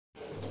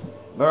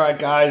Alright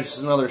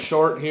guys, another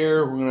short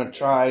here. We're going to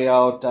try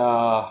out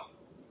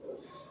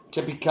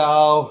Tippy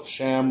Cow,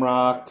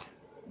 Shamrock,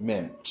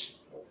 Mint.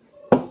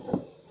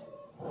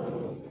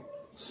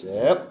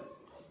 Sip.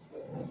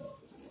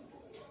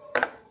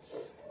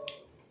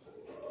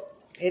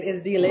 It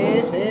is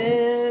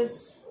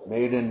delicious.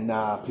 Made in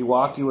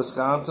Pewaukee,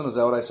 Wisconsin. Is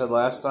that what I said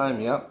last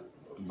time? Yep.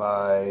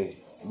 By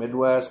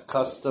Midwest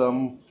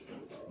Custom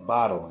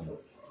Bottling.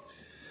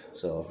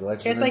 So if you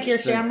like It's like your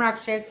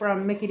Shamrock shake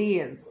from Mickey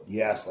D's.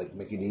 Yes, like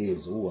Mickey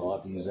D's. Ooh, I'll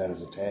have to use that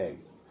as a tag.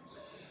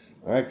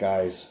 Alright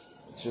guys.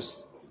 It's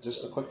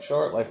just a quick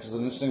short. Life is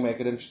interesting. Make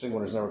it interesting.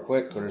 Winners never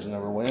quit. Quitters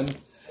never win.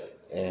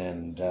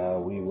 And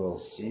we will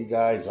see you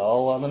guys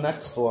all on the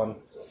next one.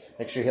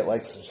 Make sure you hit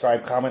like,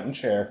 subscribe, comment, and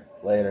share.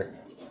 Later.